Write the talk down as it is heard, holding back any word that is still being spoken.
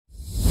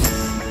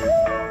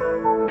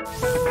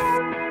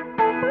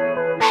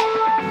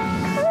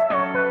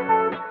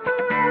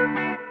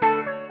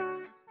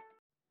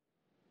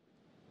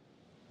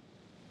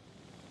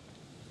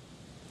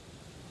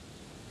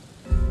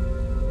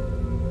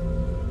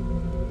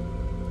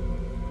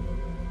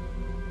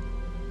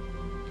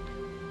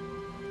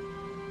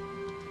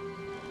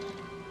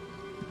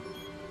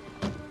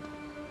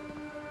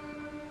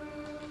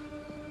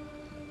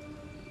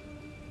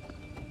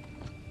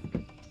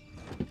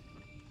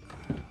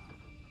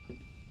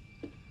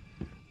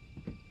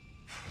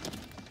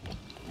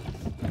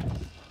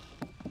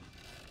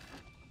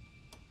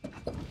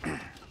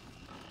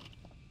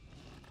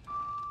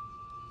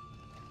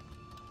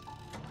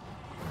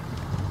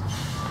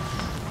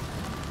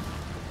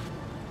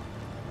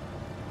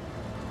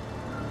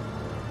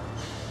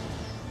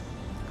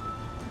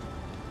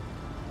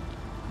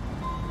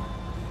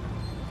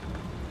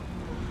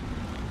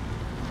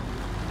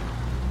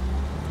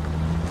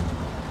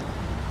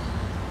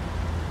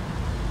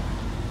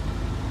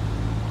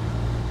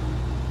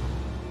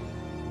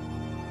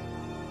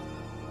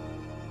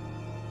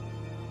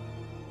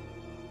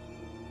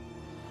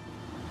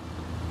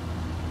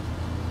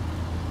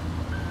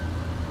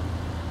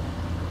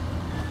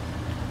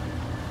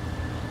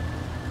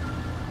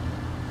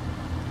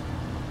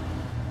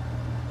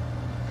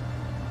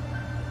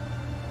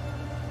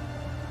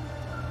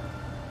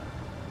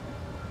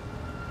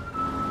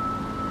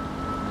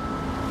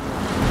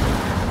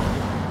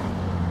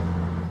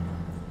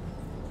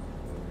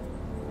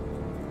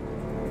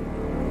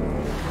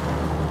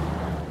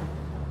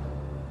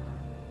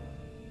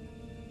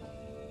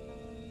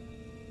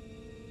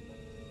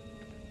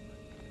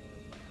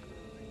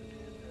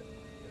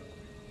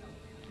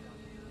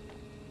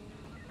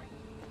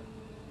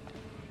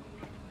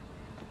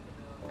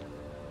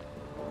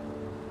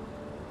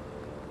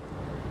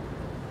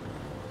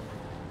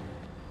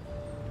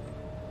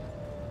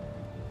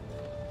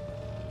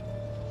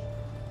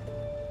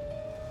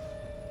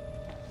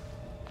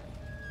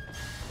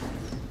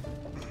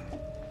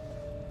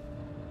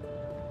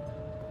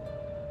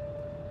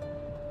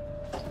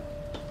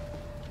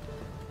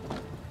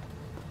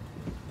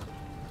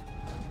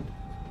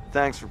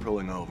Thanks for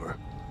pulling over.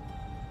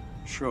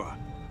 Sure.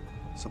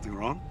 Something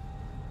wrong?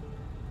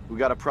 We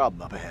got a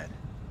problem up ahead.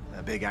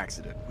 A big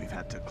accident. We've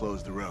had to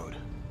close the road.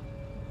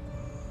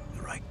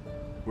 You're right.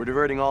 We're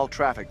diverting all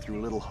traffic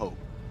through Little Hope.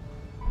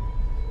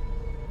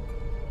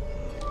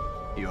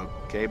 You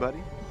okay,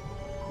 buddy?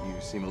 You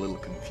seem a little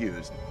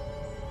confused.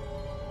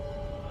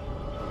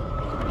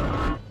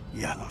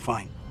 Yeah, no,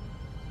 fine.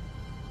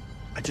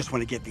 I just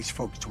want to get these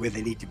folks to where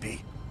they need to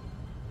be.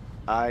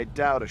 I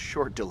doubt a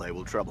short delay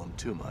will trouble them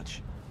too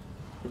much.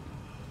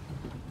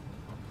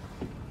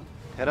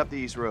 Head up the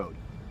East Road.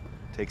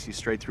 Takes you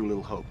straight through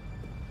Little Hope.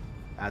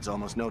 Adds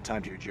almost no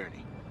time to your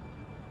journey.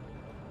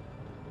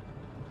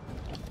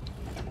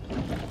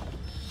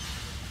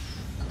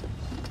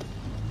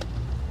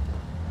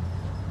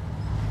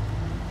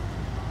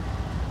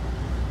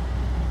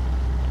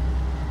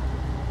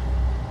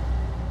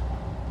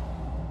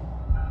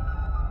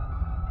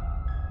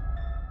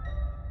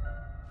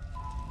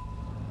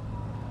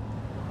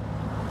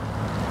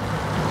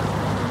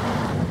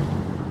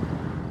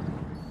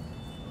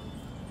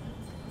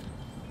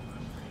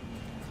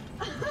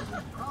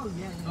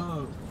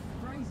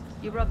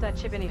 You rub that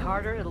chip any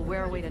harder, it'll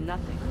wear away to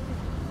nothing.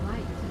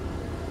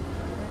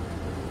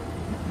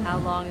 How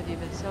long have you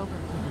been sober?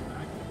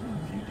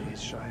 A few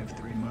days shy of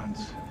 3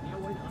 months.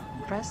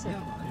 Impressive.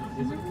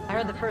 I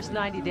heard the first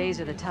 90 days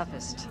are the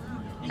toughest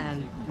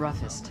and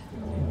roughest.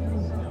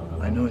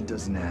 I know it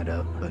doesn't add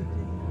up, but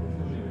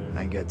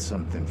I get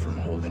something from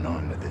holding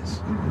on to this.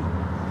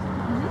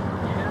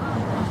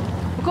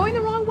 We're going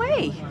the wrong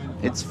way.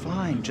 It's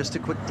fine, just a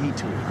quick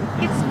detour.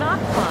 It's not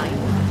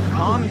fine.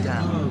 Calm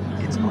down.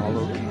 It's all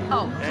okay.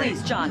 Oh,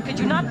 please, John, could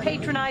you not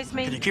patronize Can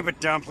me? you keep it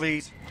down,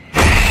 please?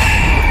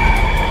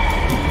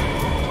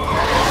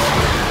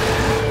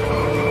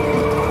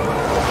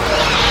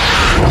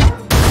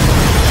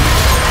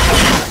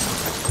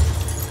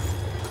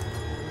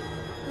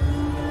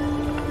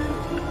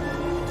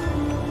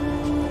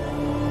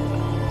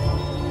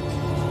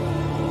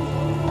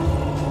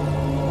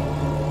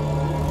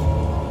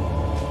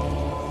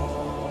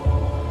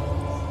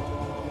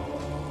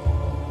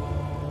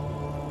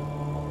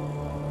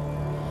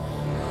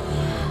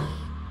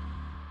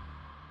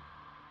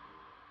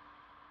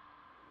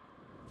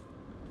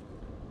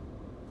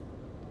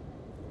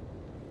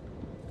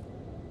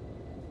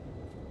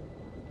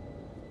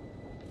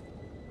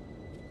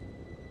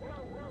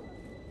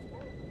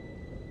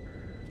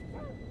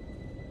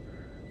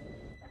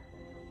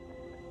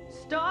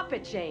 Stop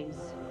it, James.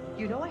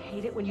 You know I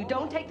hate it when you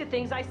don't take the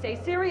things I say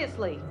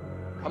seriously.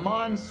 Come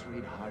on,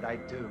 sweetheart, I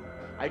do.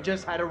 I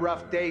just had a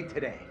rough day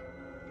today.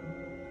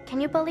 Can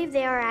you believe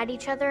they are at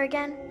each other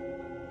again?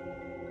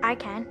 I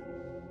can.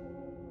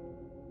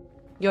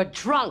 You're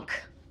drunk.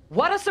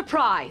 What a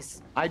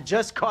surprise. I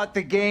just caught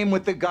the game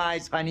with the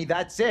guys, honey,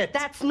 that's it.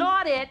 That's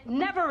not it.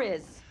 Never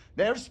is.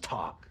 There's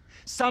talk.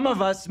 Some of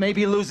us may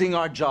be losing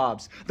our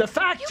jobs. The You've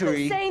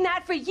factory... been saying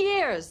that for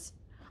years.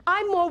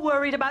 I'm more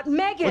worried about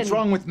Megan. What's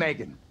wrong with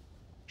Megan?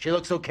 She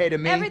looks okay to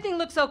me. Everything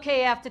looks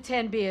okay after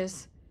 10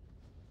 beers.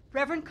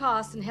 Reverend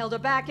Carson held her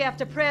back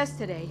after prayers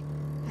today.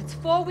 That's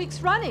 4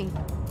 weeks running.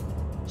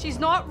 She's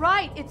not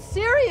right. It's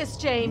serious,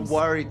 James. You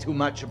worry too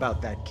much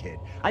about that kid.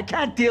 I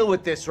can't deal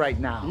with this right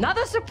now.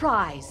 Another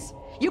surprise.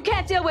 You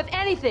can't deal with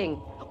anything.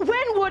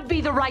 When would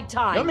be the right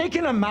time? You're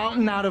making a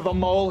mountain out of a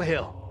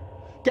molehill.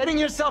 Getting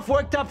yourself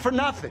worked up for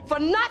nothing. For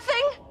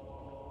nothing?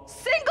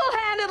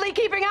 Single-handedly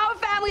keeping our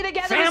family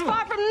together is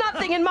far from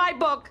nothing in my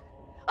book.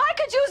 I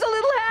could use a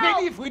little help.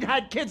 Maybe if we'd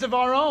had kids of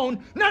our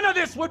own, none of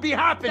this would be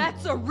happening.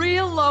 That's a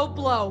real low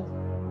blow.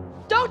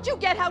 Don't you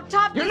get how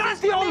tough You're this not is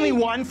the for only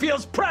me? one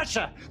feels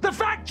pressure. The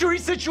factory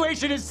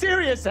situation is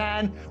serious,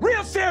 Anne.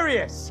 Real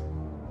serious.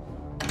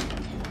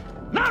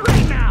 Not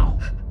right now.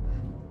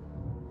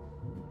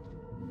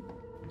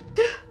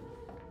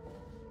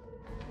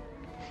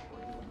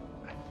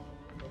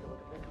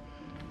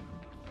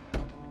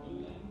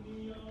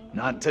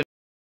 Not to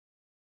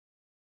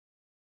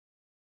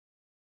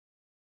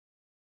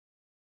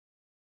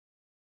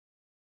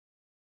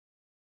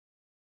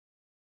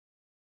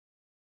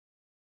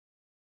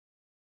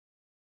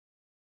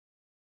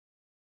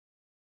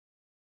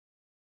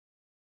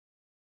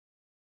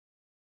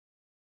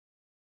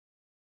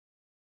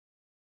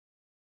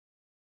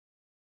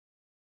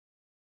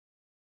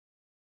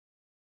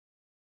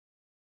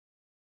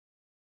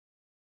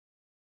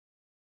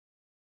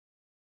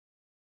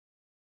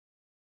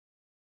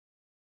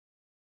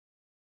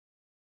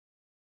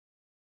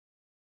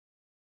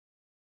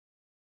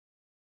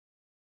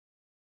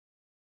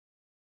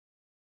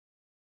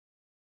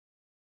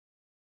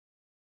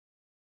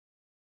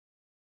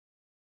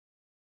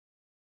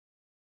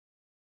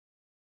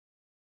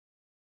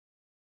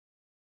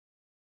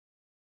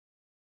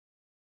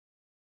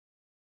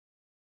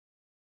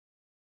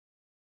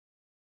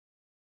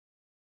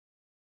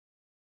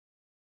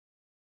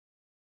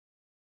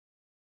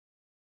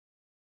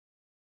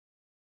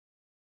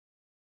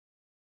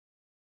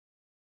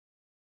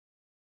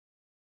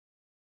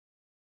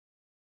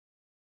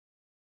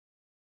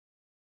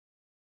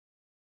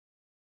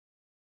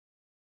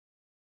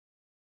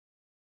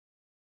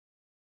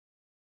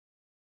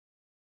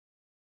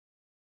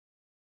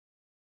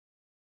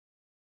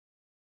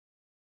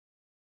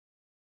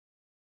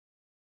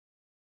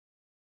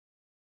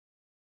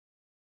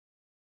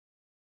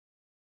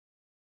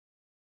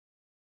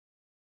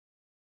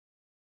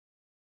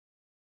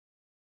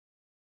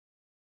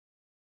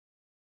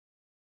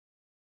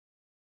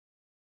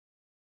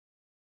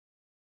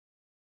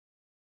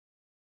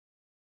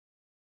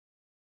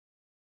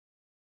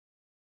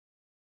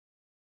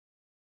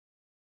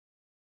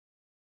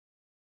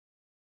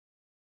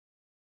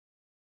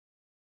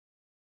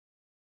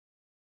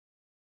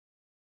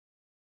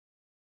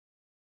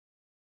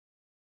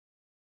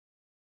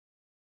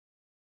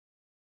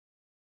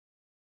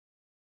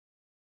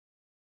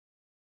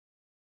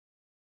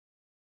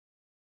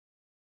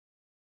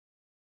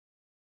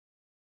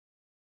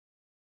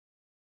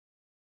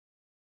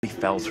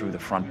fell through the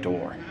front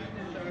door.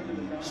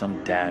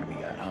 Some dad we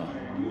got, huh?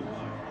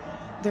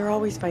 They're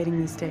always fighting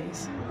these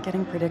days,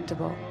 getting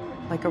predictable,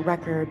 like a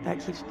record that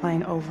keeps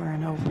playing over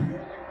and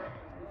over.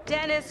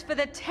 Dennis, for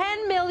the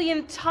 10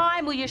 millionth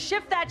time, will you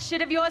shift that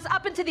shit of yours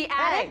up into the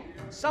attic? Hey,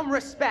 some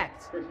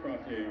respect.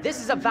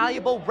 This is a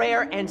valuable,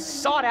 rare, and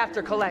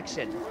sought-after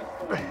collection.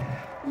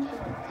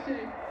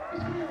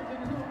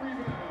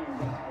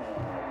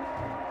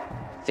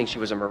 Think she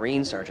was a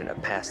Marine sergeant in a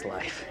past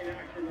life.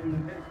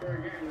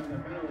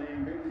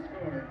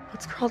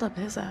 What's curled up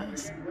his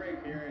ass?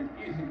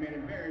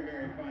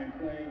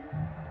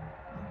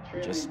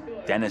 Just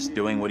Dennis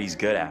doing what he's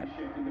good at.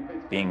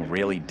 Being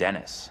really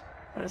Dennis.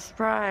 What a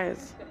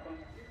surprise.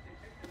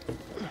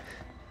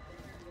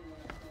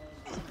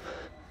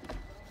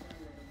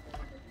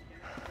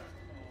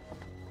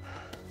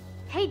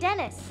 Hey,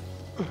 Dennis.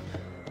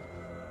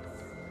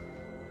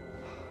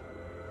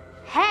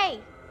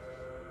 Hey!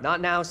 Not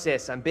now,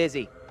 sis. I'm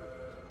busy.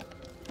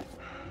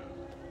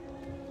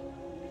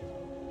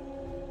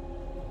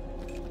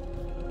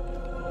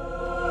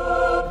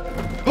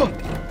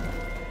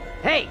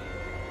 Hey!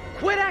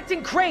 Quit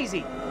acting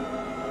crazy!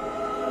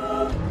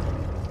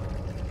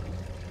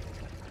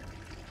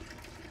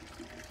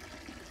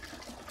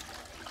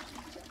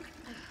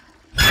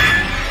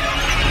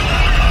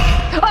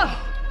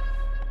 Oh!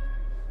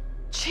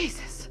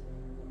 Jesus.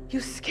 You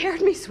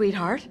scared me,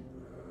 sweetheart.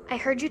 I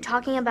heard you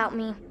talking about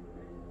me.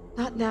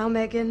 Not now,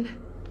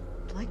 Megan.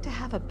 I'd like to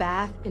have a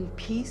bath in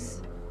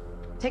peace.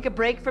 Take a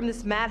break from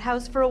this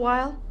madhouse for a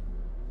while.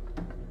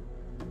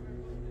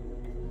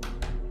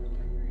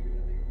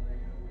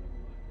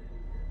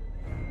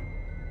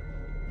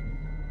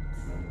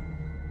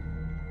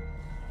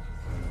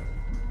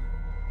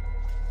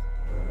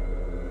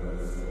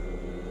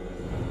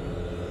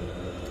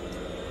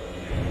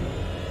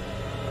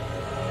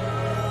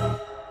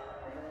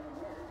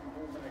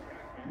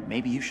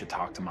 Maybe you should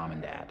talk to Mom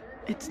and Dad.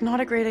 It's not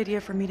a great idea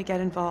for me to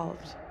get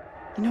involved.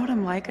 You know what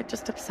I'm like? I'd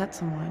just upset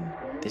someone.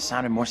 This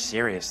sounded more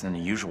serious than the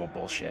usual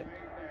bullshit.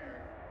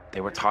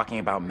 They were talking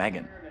about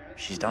Megan.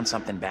 She's done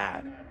something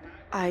bad.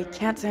 I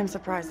can't say I'm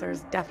surprised.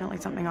 There's definitely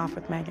something off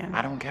with Megan.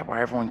 I don't get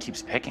why everyone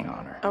keeps picking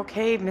on her.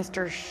 Okay,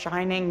 Mr.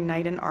 Shining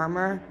Knight in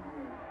Armor.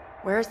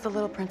 Where's the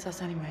little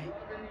princess anyway?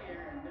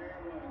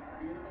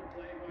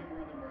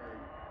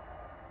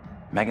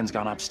 Megan's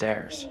gone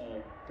upstairs.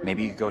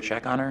 Maybe you could go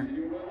check on her,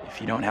 if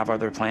you don't have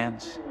other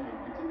plans.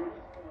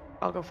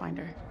 I'll go find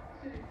her.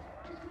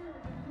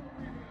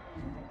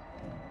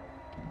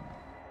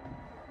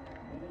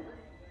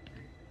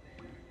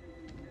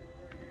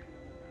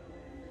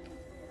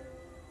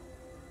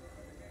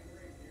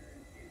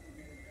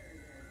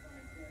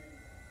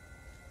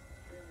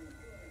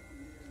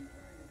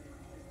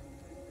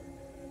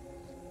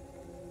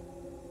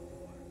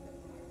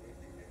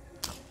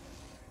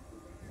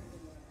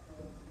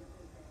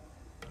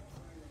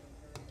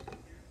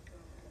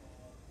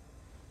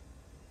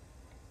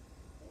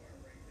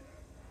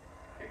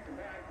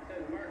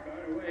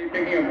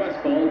 Picking up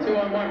Westfall,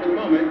 2-on-1 for the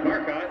moment.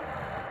 Marcotte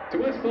to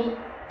Westfall.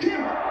 Tip!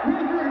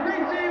 Rosberg,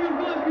 great save and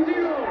plus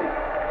Casino!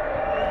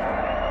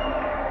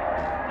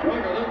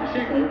 John goes up to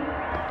Shingle.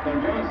 Now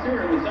John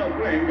Stewart in the south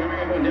wing coming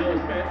up on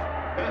Dallas Smith.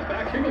 Pass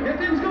back, Shingle gets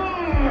in,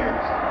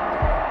 scores!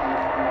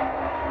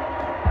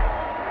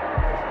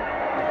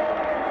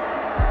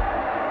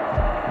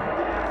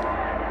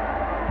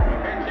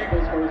 Ben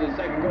Shingle scores his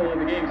second goal of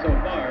the game so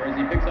far as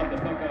he picks up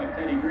the puck off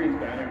Teddy Green's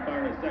bat and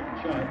fires a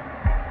second shot.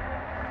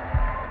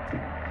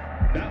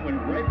 That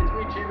went right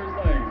between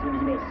Cheever's legs. It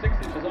was about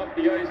 6 inches off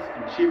the ice,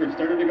 and Cheever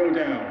started to go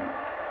down.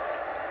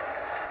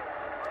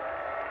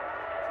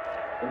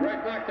 But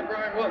right back to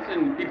Brian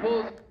Watson. He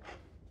pulls.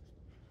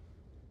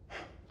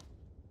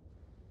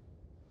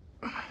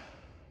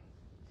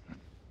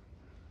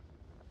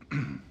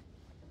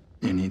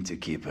 You need to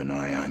keep an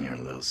eye on your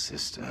little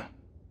sister.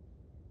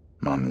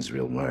 Mom is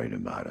real worried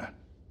about her.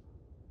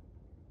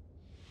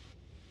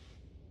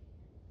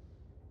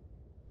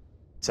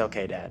 It's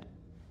okay, Dad.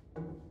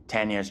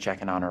 Tanya's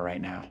checking on her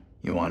right now.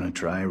 You want to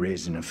try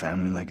raising a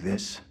family like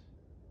this?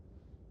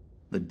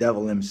 The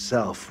devil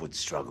himself would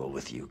struggle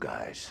with you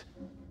guys.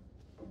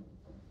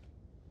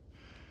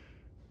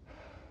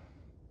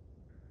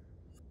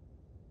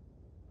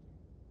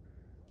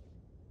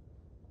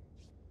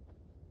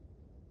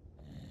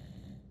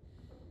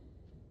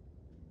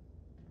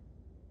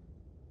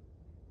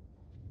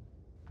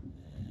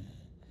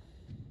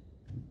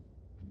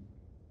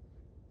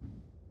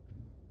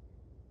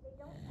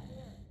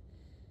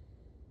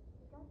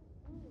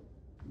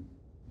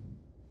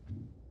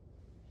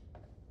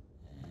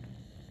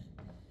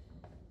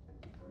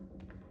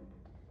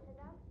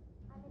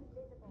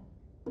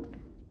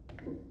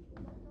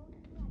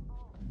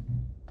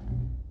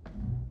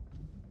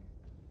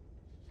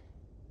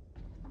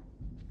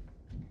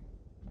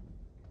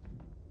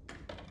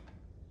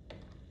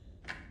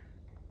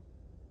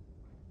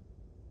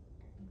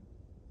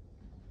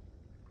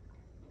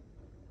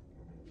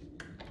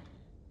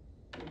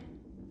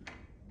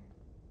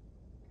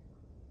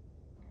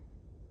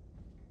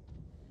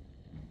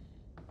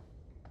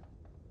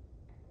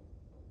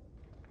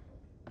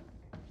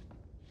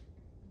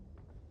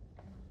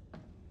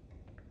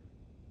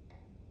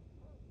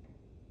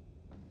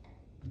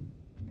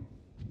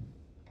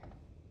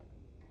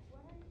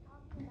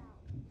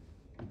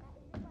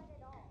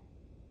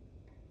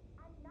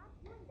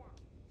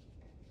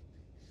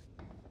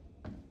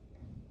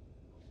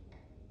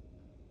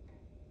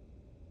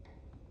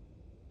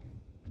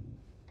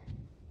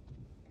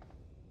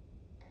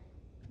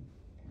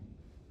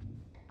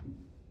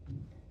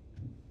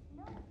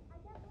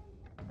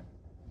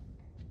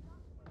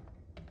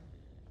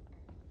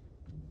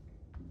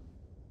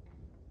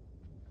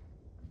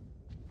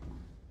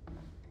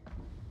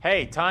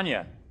 Hey,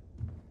 Tanya.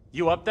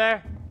 You up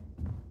there?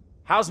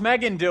 How's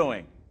Megan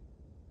doing?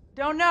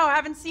 Don't know,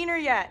 haven't seen her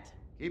yet.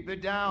 Keep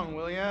it down,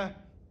 will ya?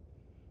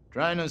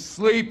 Trying to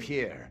sleep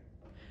here.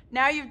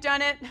 Now you've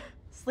done it.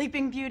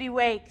 Sleeping Beauty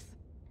wakes.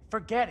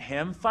 Forget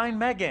him, find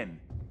Megan.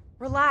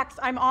 Relax,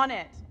 I'm on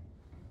it.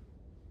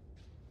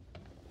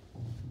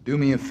 Do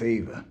me a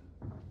favor.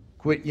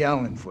 Quit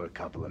yelling for a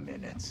couple of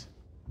minutes.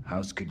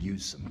 House could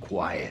use some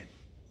quiet.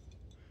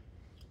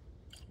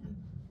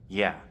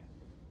 Yeah,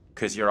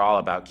 'cause you're all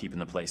about keeping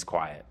the place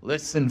quiet.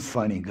 Listen,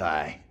 funny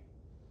guy.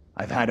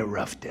 I've had a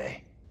rough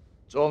day.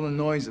 It's all the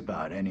noise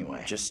about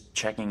anyway. Just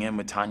checking in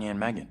with Tanya and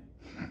Megan.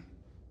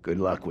 Good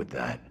luck with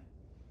that.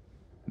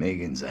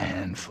 Megan's a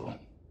handful.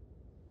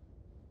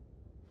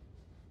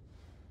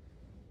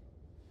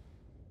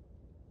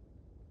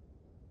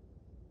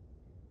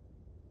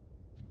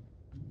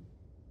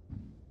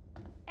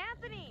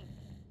 Anthony!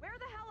 Where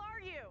the hell are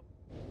you?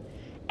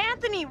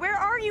 Anthony, where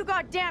are you,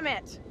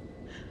 goddammit?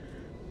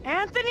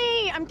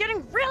 Anthony! I'm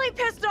getting really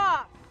pissed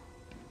off!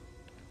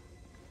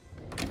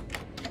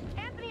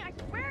 Anthony, I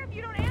swear if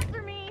you don't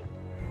answer me...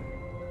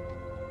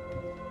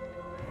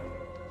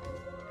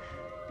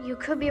 You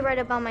could be right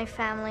about my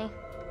family.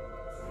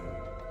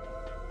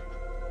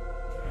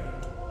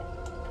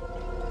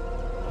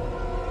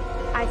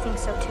 I think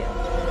so too.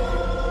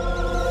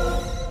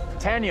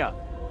 Tanya,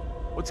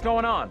 what's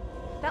going on?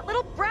 That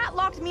little brat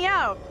locked me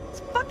out. It's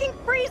fucking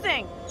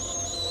freezing!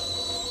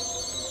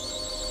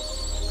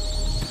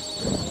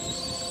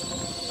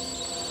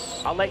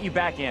 I'll let you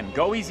back in.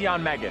 Go easy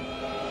on Megan.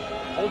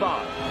 Hold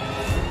on.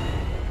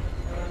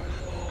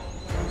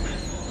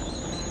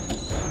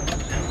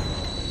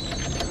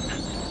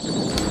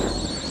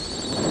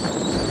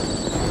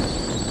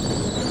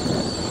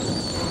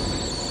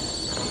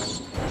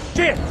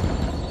 Shit!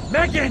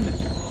 Megan!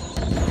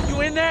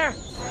 You in there?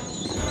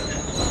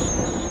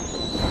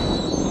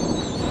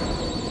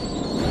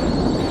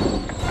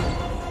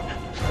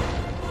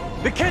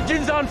 The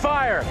kitchen's on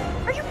fire!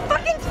 Are you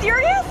fucking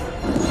serious?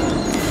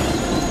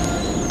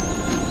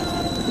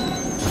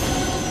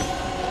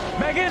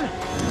 Megan?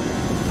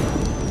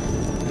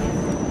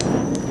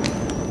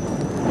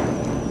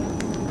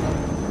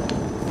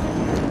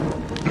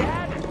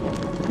 Dad?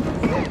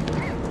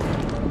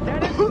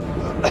 Dennis?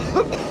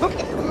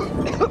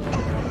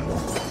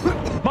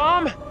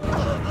 Mom?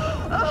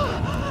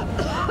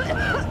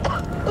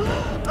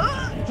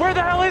 Where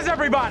the hell is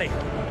everybody?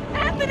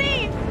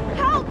 Anthony!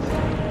 Help!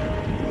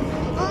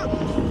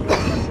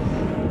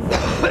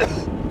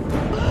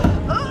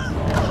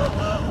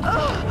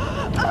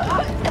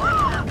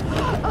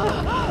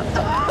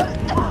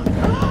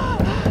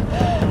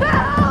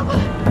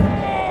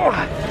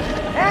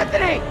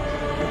 Anthony!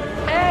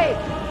 Hey!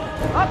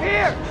 Up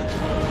here!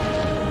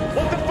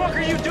 What the fuck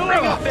are you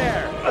doing up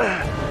there?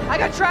 I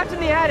got trapped in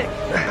the attic.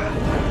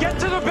 Get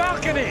to the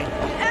balcony!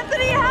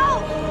 Anthony,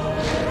 help!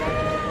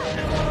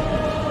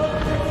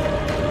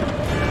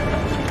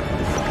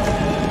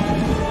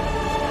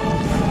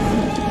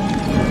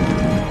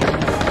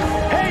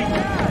 Hey,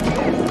 Dad!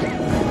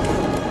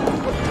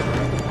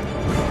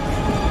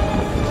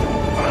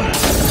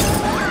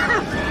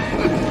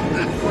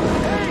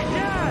 Hey,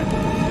 Dad!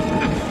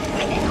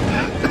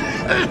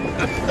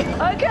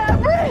 I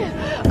can't breathe!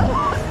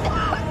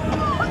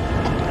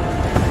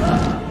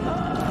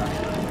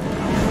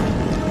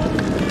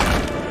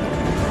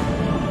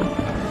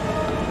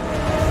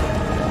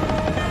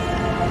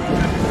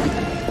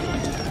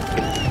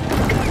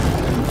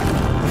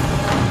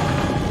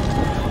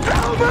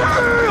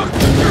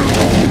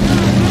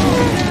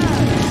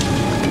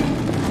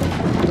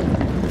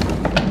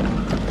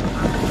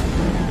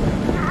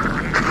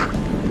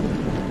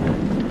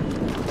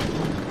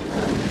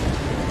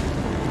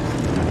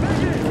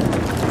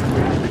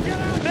 Get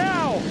out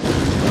now!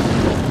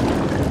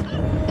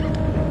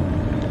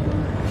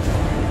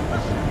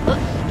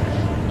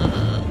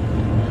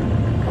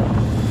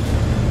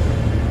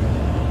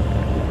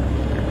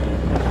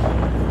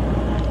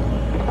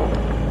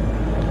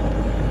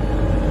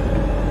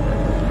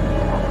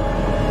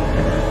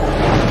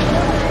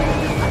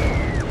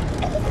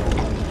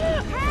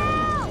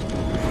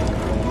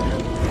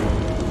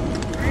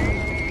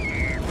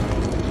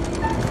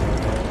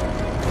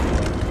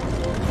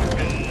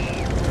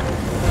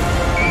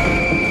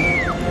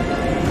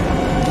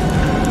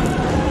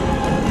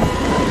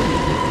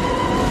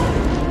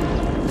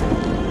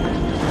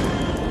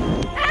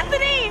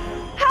 Anthony!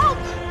 Help!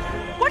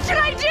 What should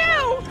I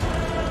do?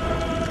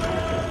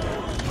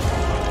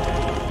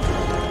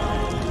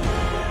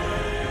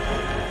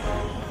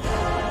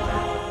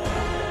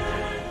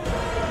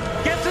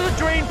 Get to the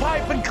drain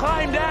pipe and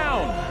climb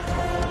down!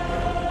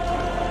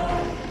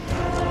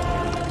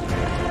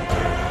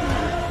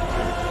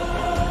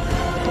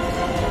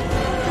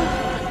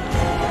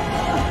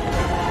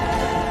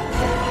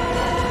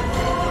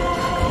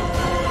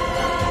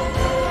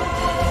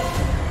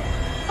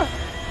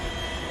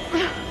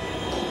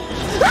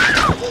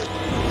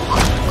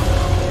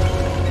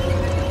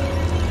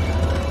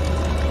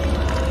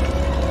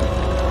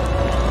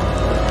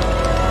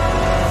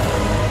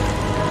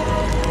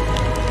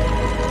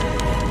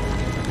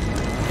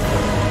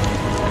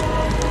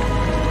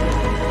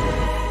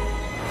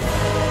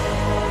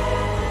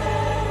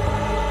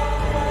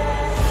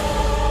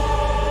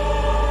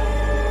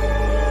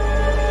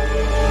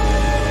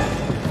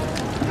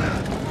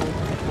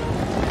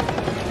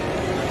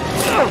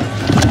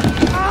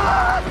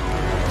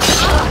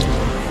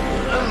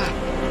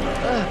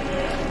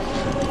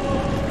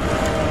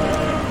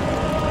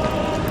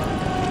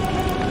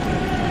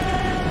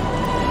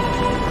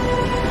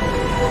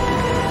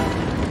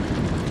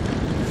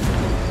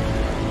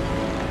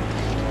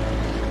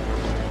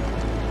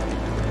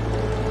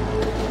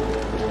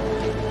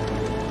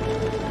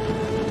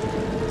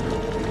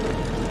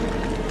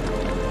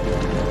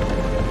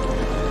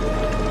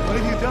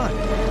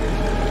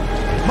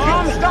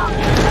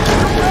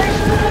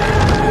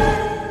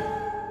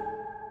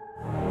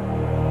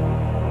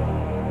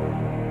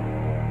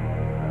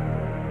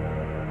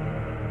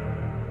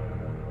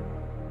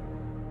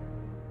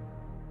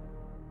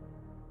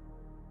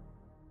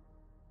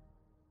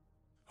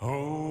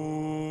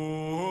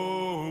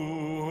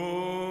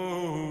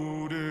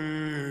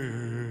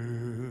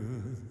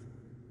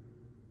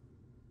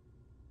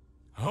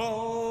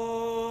 Oh,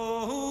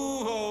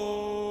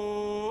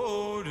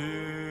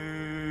 death,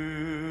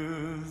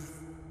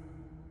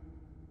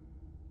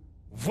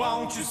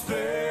 won't you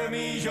spare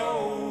me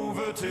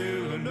over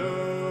till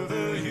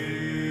another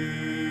year?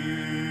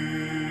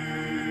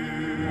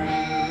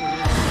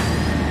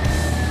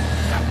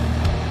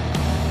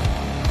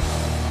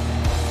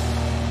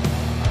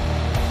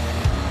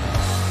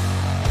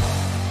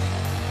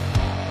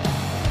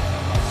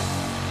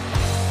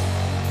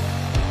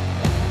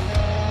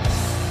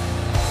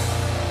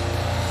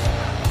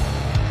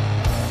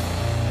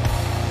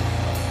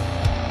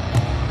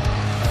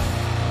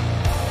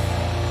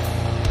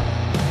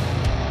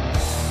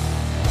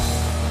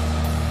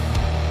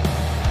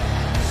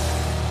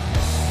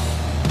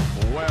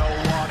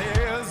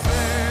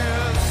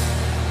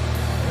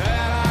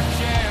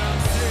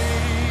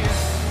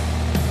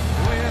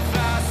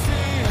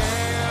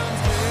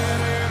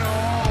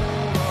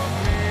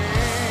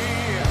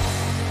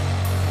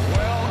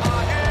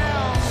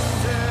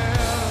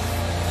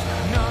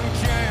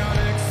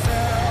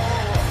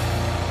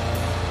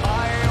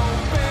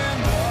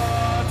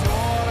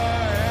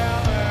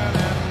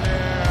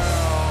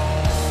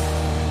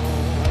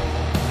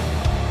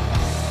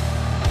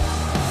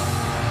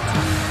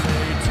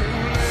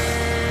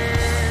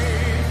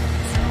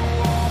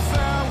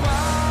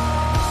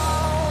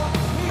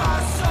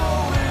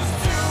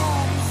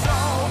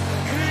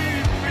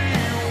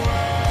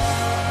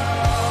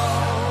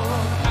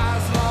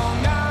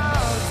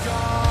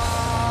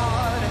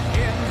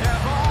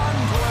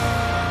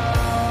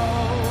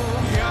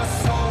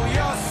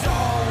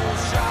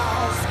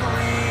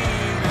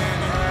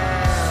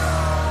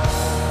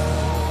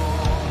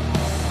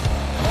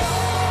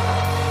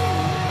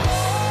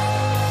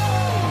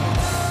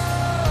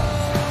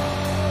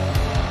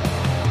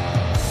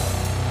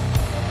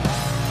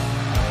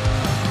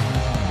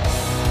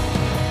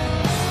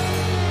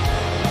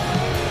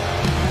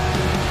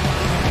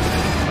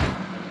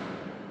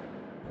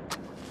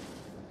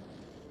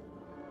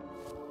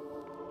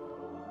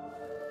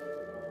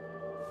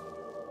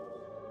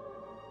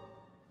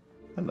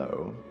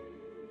 Hello.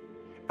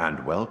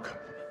 And welcome.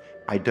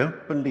 I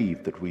don't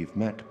believe that we've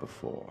met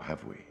before,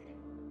 have we?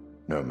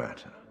 No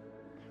matter.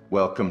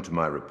 Welcome to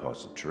my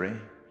repository.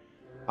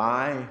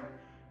 I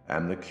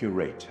am the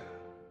curator,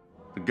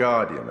 the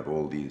guardian of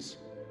all these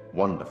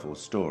wonderful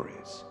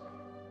stories.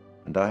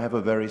 And I have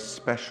a very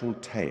special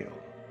tale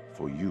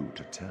for you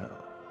to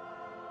tell.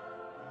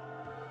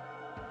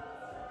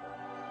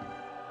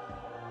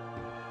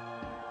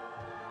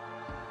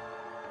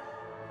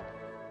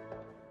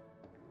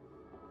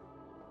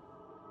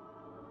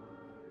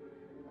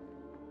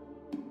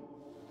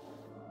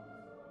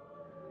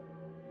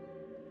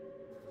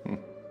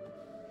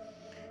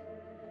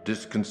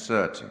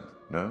 Disconcerting,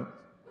 no?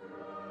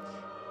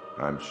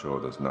 I'm sure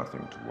there's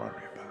nothing to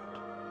worry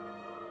about.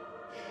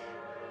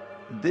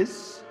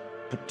 This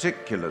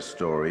particular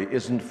story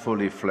isn't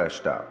fully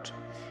fleshed out.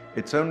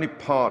 It's only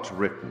part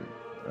written,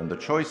 and the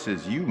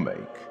choices you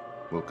make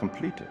will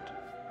complete it.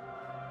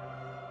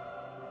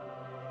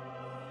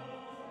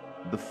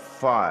 The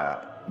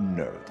fire,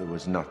 no, there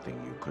was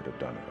nothing you could have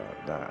done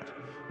about that.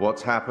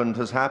 What's happened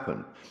has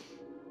happened.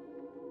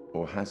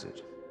 Or has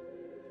it?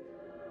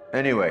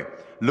 Anyway,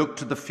 look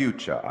to the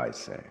future, I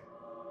say.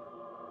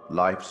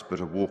 Life's but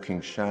a walking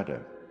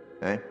shadow,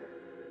 eh?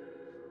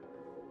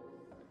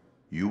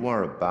 You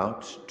are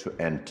about to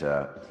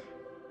enter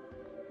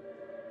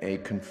a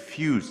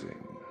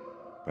confusing,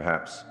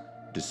 perhaps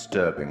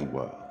disturbing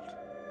world.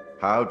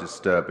 How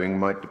disturbing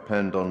might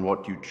depend on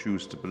what you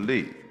choose to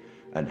believe,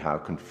 and how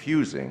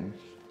confusing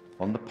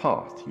on the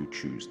path you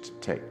choose to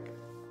take.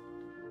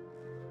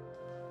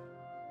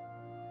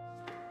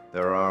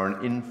 There are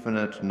an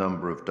infinite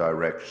number of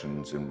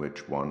directions in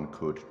which one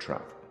could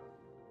travel.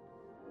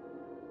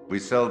 We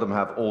seldom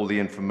have all the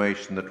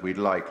information that we'd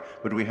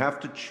like, but we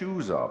have to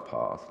choose our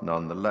path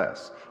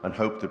nonetheless, and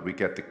hope that we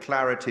get the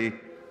clarity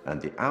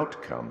and the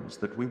outcomes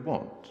that we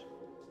want.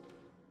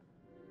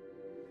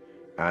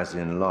 As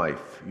in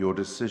life, your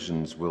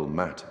decisions will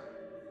matter.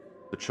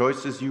 The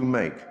choices you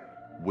make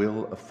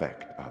will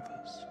affect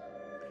others.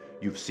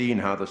 You've seen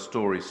how the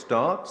story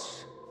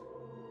starts.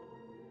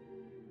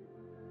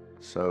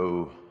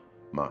 So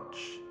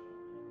much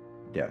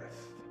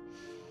death.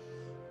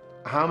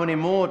 How many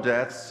more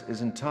deaths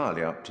is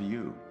entirely up to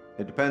you.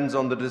 It depends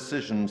on the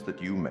decisions that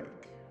you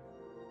make.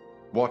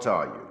 What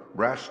are you?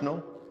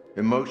 Rational?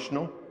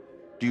 Emotional?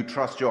 Do you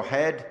trust your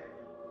head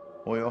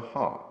or your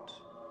heart?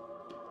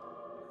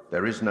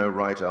 There is no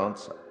right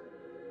answer.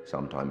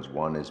 Sometimes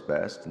one is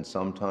best and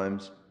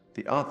sometimes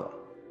the other.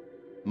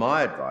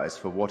 My advice,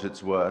 for what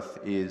it's worth,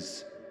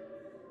 is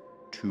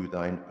to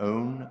thine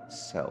own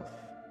self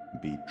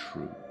be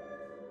true.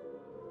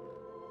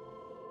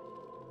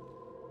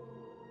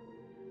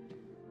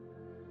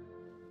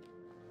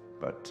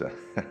 But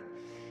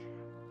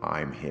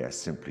I'm here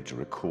simply to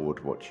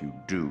record what you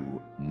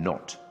do,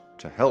 not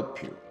to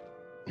help you.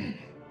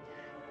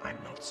 I'm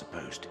not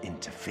supposed to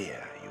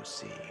interfere, you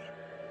see.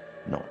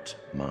 Not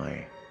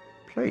my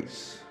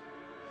place,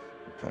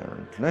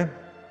 apparently.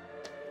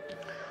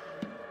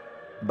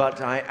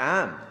 But I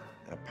am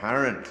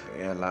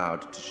apparently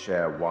allowed to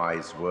share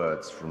wise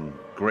words from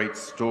great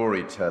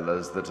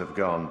storytellers that have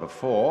gone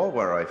before,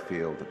 where I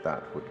feel that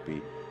that would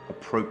be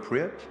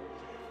appropriate.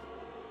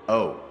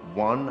 Oh,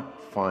 one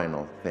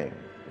final thing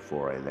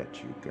before I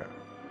let you go.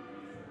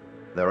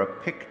 There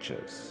are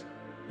pictures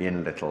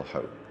in Little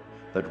Hope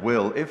that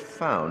will, if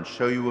found,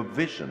 show you a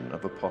vision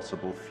of a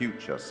possible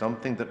future,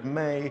 something that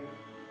may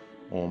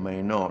or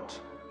may not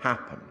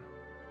happen.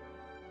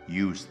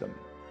 Use them.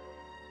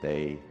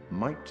 They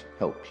might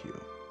help you.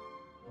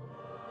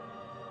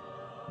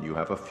 You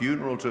have a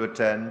funeral to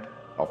attend.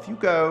 Off you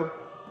go.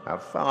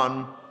 Have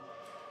fun.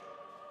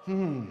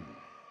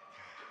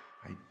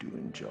 I do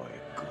enjoy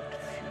a good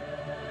funeral.